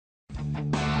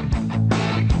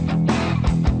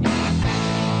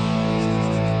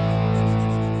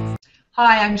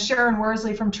Hi, I'm Sharon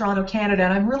Worsley from Toronto, Canada,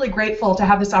 and I'm really grateful to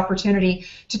have this opportunity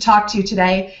to talk to you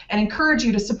today and encourage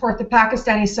you to support the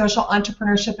Pakistani Social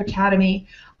Entrepreneurship Academy.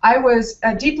 I was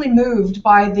deeply moved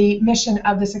by the mission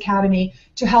of this academy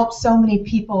to help so many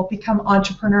people become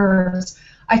entrepreneurs.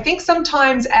 I think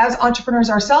sometimes as entrepreneurs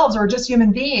ourselves or just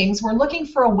human beings, we're looking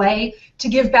for a way to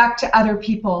give back to other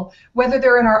people, whether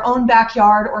they're in our own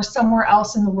backyard or somewhere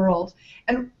else in the world.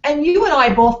 And you and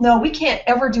I both know we can't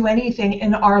ever do anything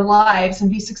in our lives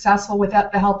and be successful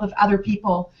without the help of other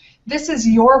people. This is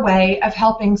your way of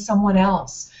helping someone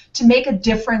else, to make a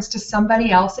difference to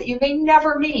somebody else that you may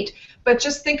never meet. But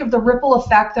just think of the ripple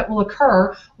effect that will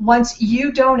occur once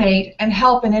you donate and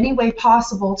help in any way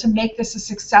possible to make this a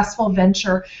successful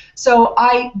venture. So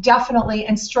I definitely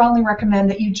and strongly recommend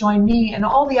that you join me and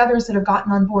all the others that have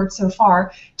gotten on board so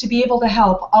far to be able to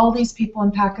help all these people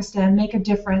in Pakistan make a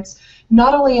difference,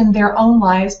 not only in their own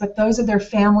lives, but those of their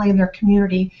family and their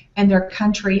community and their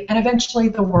country and eventually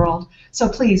the world. So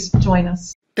please join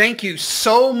us. Thank you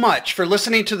so much for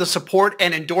listening to the support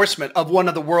and endorsement of one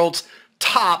of the world's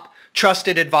top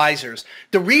trusted advisors.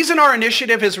 The reason our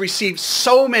initiative has received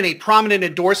so many prominent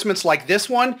endorsements like this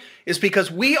one is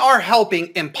because we are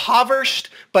helping impoverished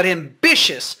but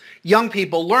ambitious young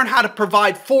people learn how to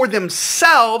provide for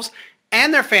themselves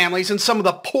and their families in some of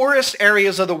the poorest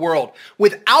areas of the world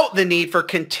without the need for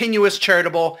continuous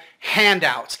charitable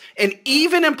handouts, and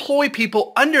even employ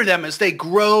people under them as they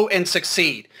grow and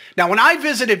succeed. Now, when I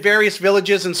visited various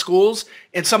villages and schools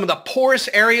in some of the poorest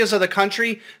areas of the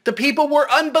country, the people were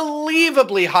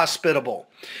unbelievably hospitable.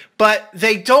 But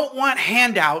they don't want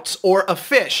handouts or a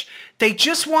fish. They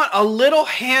just want a little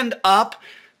hand up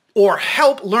or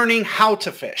help learning how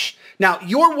to fish. Now,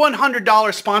 your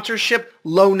 $100 sponsorship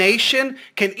donation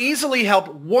can easily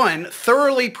help one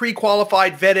thoroughly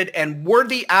pre-qualified, vetted, and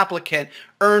worthy applicant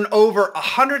earn over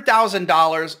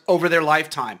 $100,000 over their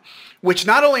lifetime, which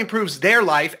not only improves their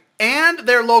life and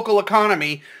their local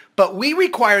economy, but we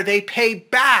require they pay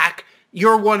back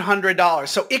your $100.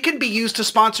 So it can be used to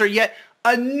sponsor yet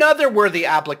another worthy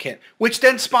applicant, which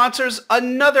then sponsors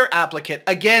another applicant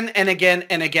again and again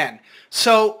and again.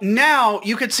 So now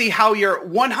you can see how your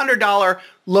 $100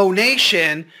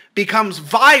 donation becomes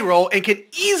viral and can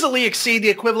easily exceed the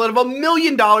equivalent of $1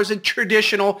 million in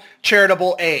traditional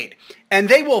charitable aid. And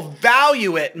they will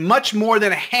value it much more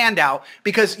than a handout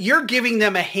because you're giving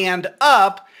them a hand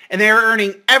up and they're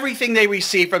earning everything they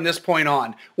receive from this point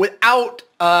on without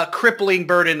a crippling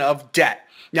burden of debt.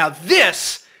 Now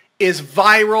this is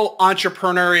viral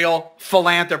entrepreneurial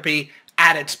philanthropy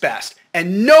at its best.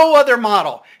 And no other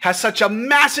model has such a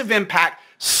massive impact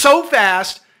so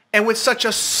fast and with such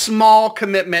a small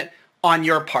commitment on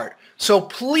your part. So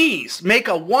please make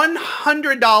a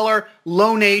 $100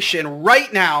 donation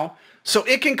right now so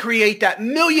it can create that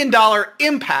 $1 million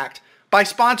impact by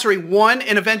sponsoring one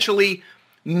and eventually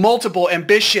multiple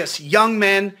ambitious young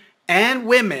men and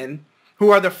women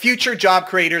who are the future job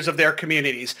creators of their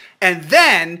communities. And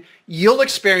then you'll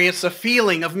experience the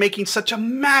feeling of making such a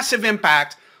massive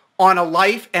impact on a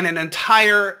life and an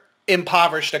entire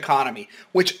impoverished economy,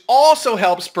 which also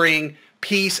helps bring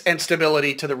peace and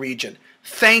stability to the region.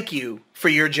 Thank you for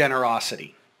your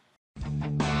generosity.